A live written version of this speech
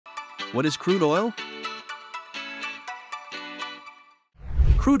What is crude oil?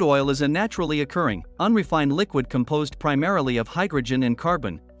 Crude oil is a naturally occurring, unrefined liquid composed primarily of hydrogen and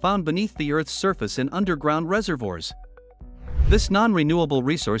carbon, found beneath the Earth's surface in underground reservoirs. This non-renewable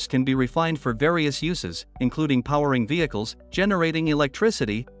resource can be refined for various uses, including powering vehicles, generating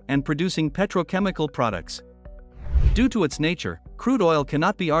electricity, and producing petrochemical products. Due to its nature, crude oil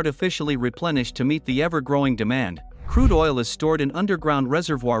cannot be artificially replenished to meet the ever-growing demand. Crude oil is stored in underground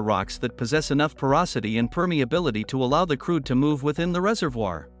reservoir rocks that possess enough porosity and permeability to allow the crude to move within the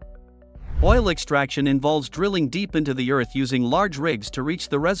reservoir. Oil extraction involves drilling deep into the earth using large rigs to reach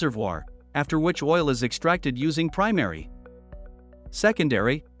the reservoir, after which oil is extracted using primary,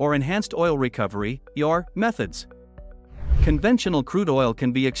 secondary, or enhanced oil recovery (EOR) methods. Conventional crude oil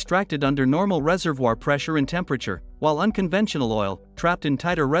can be extracted under normal reservoir pressure and temperature, while unconventional oil, trapped in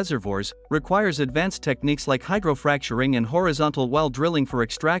tighter reservoirs, requires advanced techniques like hydrofracturing and horizontal well drilling for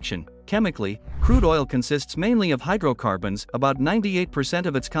extraction. Chemically, crude oil consists mainly of hydrocarbons, about 98%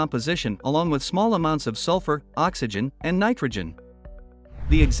 of its composition, along with small amounts of sulfur, oxygen, and nitrogen.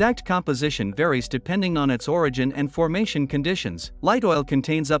 The exact composition varies depending on its origin and formation conditions. Light oil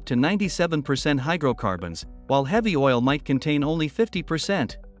contains up to 97% hydrocarbons, while heavy oil might contain only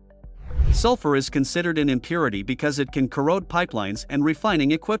 50%. Sulfur is considered an impurity because it can corrode pipelines and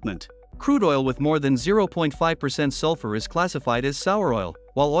refining equipment. Crude oil with more than 0.5% sulfur is classified as sour oil,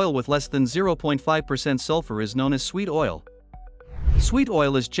 while oil with less than 0.5% sulfur is known as sweet oil. Sweet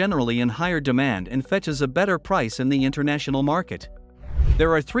oil is generally in higher demand and fetches a better price in the international market.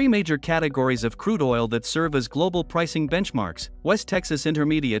 There are three major categories of crude oil that serve as global pricing benchmarks: West Texas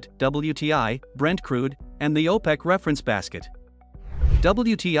Intermediate, WTI, Brent Crude, and the OPEC Reference Basket.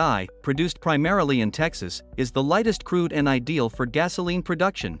 WTI, produced primarily in Texas, is the lightest crude and ideal for gasoline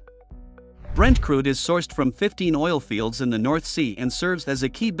production. Brent Crude is sourced from 15 oil fields in the North Sea and serves as a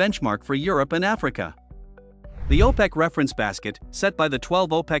key benchmark for Europe and Africa. The OPEC Reference Basket, set by the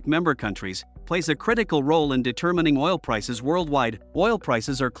 12 OPEC member countries, plays a critical role in determining oil prices worldwide. Oil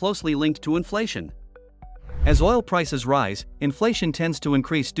prices are closely linked to inflation. As oil prices rise, inflation tends to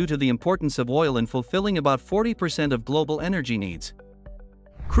increase due to the importance of oil in fulfilling about 40% of global energy needs.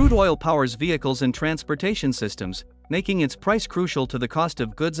 Crude oil powers vehicles and transportation systems, making its price crucial to the cost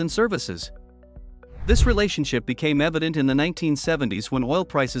of goods and services. This relationship became evident in the 1970s when oil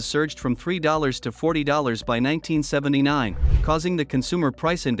prices surged from $3 to $40 by 1979, causing the Consumer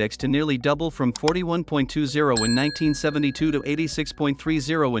Price Index to nearly double from 41.20 in 1972 to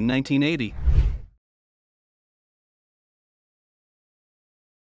 86.30 in 1980.